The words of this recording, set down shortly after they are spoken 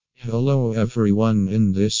Hello everyone,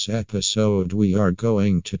 in this episode we are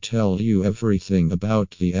going to tell you everything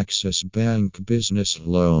about the Axis Bank business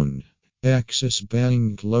loan. Axis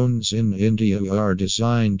Bank loans in India are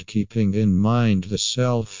designed keeping in mind the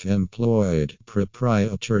self-employed,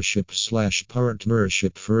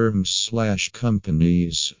 proprietorship/partnership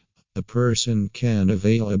firms/companies. A person can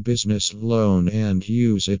avail a business loan and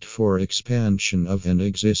use it for expansion of an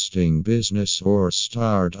existing business or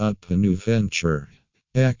start up a new venture.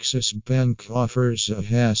 Axis Bank offers a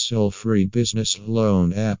hassle-free business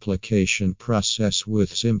loan application process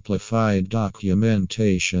with simplified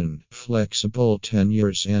documentation, flexible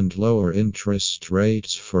tenures, and lower interest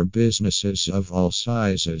rates for businesses of all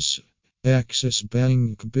sizes. Axis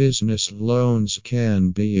Bank business loans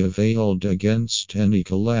can be availed against any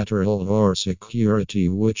collateral or security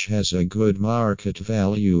which has a good market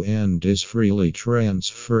value and is freely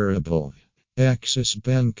transferable. Axis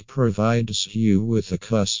Bank provides you with a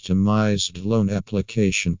customized loan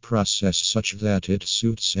application process such that it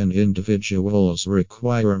suits an individual's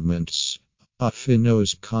requirements.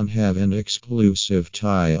 Afinos can have an exclusive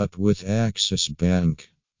tie-up with Axis Bank.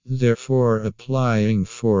 Therefore, applying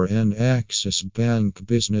for an Axis Bank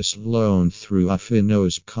business loan through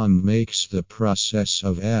Afinos.com makes the process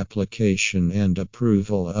of application and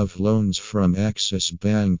approval of loans from Axis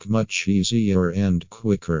Bank much easier and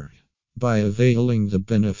quicker. By availing the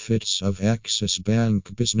benefits of Axis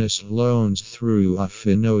Bank business loans through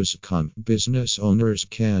Afinos.com, business owners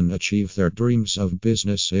can achieve their dreams of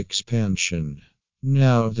business expansion.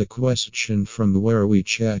 Now the question from where we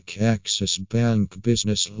check Axis Bank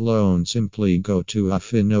business loan: simply go to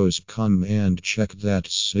Afinos.com and check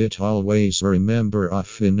that's it. Always remember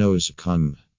Afinos.com.